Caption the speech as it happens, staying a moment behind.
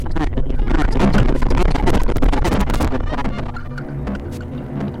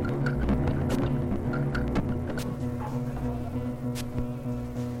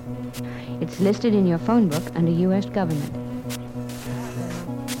It's listed in your phone book under U.S. government.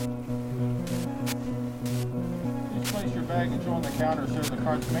 Please place your baggage on the counter so the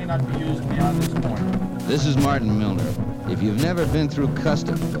carts may not be used beyond this point. This is Martin Milner. If you've never been through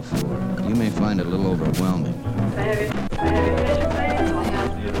customs before, you may find it a little overwhelming.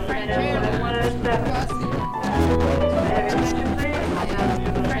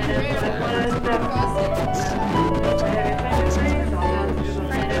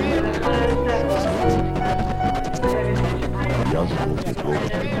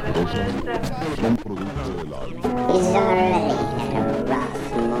 He's already had a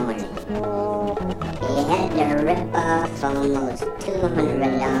rough morning. He had to rip off almost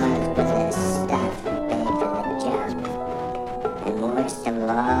 $200 worth of stuff to pay for the job. And worst of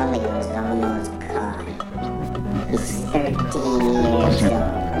all, he was almost caught. He's 13 years old.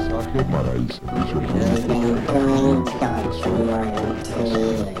 He's been doing dope for more than 2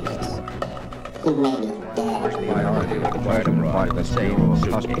 years. He may be dead. Priority required to provide the same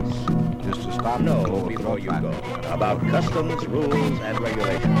suitcase. Just to stop Know before you go about customs rules and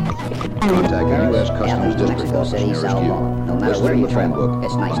regulations. Contact the U.S. Customs District Office nearest you. No matter Listed where in you the phone travel, book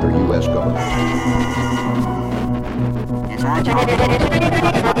it's nice under to know. U.S. government.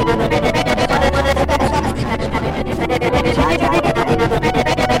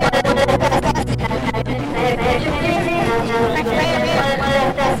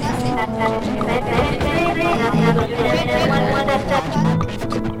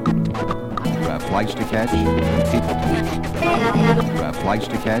 flights to catch, people to meet. You have flights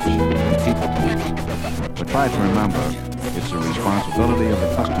to catch, people to meet. But try to remember, it's the responsibility of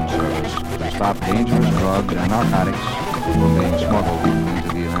the Customs Service to stop dangerous drugs and narcotics from being smuggled into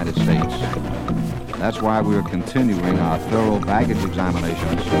the United States. That's why we're continuing our thorough baggage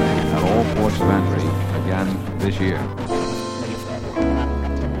examinations at all ports of entry again this year.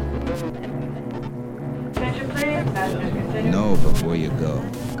 Know before you go.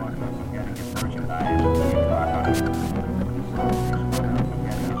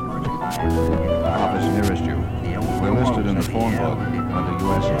 Office nearest you. We're listed in the phone book under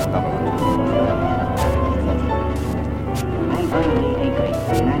U.S. government. I'm Vernon Lee Acre,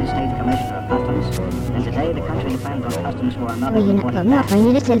 United States Commissioner of Customs, and today the country depends on customs for another important task,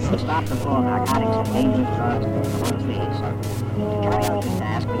 to stop the flow of narcotics and dangerous drugs overseas. To carry out this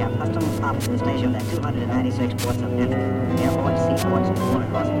task, we have customs officers stationed at 296 ports of entry, airports, seaports, and border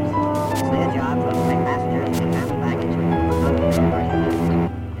crossings. It's their job to protect passengers and handle baggage for non-emergencies.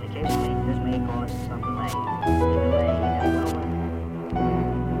 And occasionally, this may cause some delay. The delay is well worth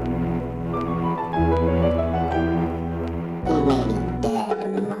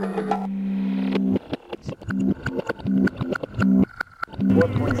He may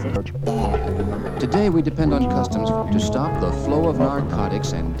be dead tomorrow. Today we depend on customs to stop the flow of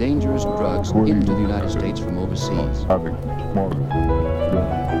narcotics and dangerous drugs into the United States from overseas.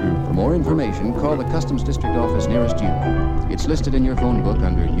 For more information, call the Customs District Office nearest you. It's listed in your phone book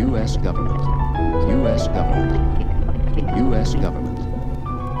under U.S. Government. U.S. Government. U.S. Government.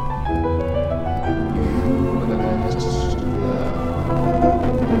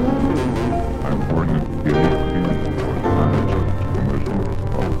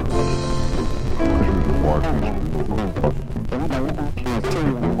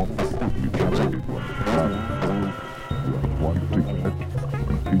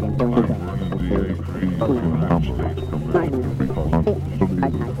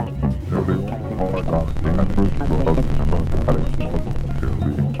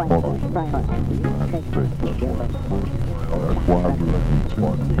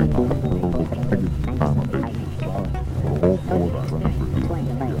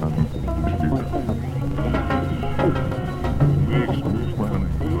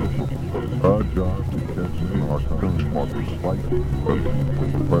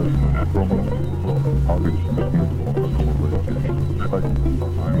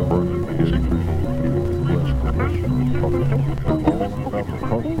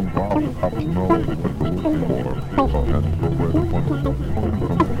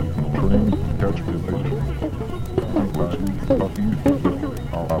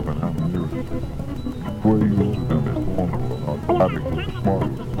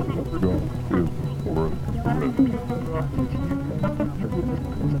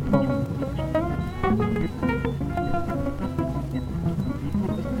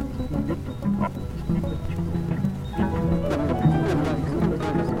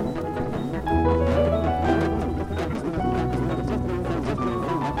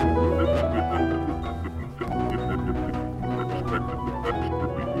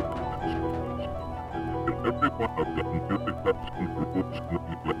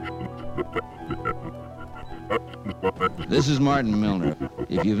 This is Martin Milner.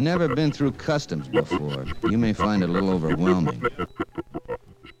 If you've never been through customs before, you may find it a little overwhelming.